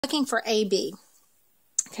Looking for AB.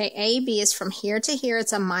 Okay, AB is from here to here.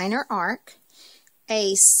 It's a minor arc.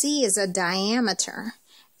 AC is a diameter.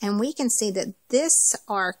 And we can see that this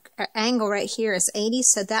angle right here is 80,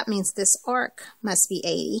 so that means this arc must be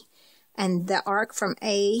 80. And the arc from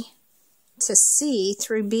A to C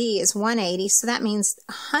through B is 180, so that means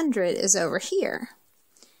 100 is over here.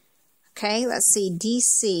 Okay, let's see,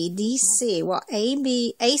 DC. Well,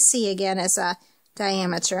 AC again is a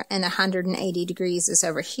diameter, and 180 degrees is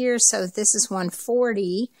over here, so this is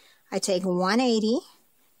 140. I take 180,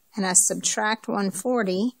 and I subtract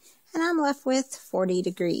 140, and I'm left with 40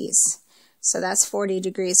 degrees. So that's 40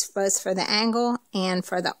 degrees both for the angle and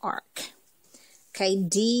for the arc. Okay,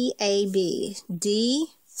 DAB. D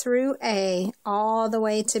through A all the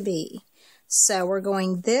way to B. So we're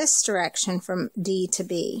going this direction from D to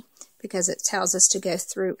B because it tells us to go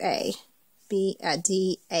through A.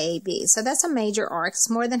 DAB. So that's a major arc. It's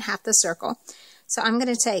more than half the circle. So I'm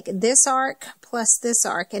going to take this arc plus this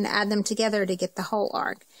arc and add them together to get the whole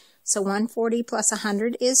arc. So 140 plus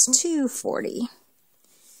 100 is 240.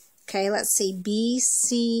 Okay, let's see.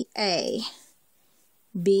 BCA.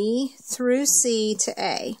 B through C to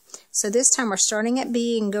A. So this time we're starting at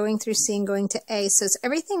B and going through C and going to A. So it's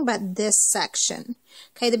everything but this section.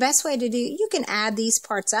 Okay, the best way to do, you can add these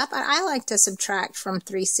parts up. I like to subtract from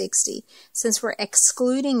 360. Since we're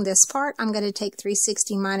excluding this part, I'm going to take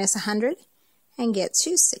 360 minus 100 and get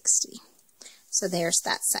 260. So there's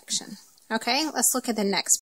that section. Okay, let's look at the next.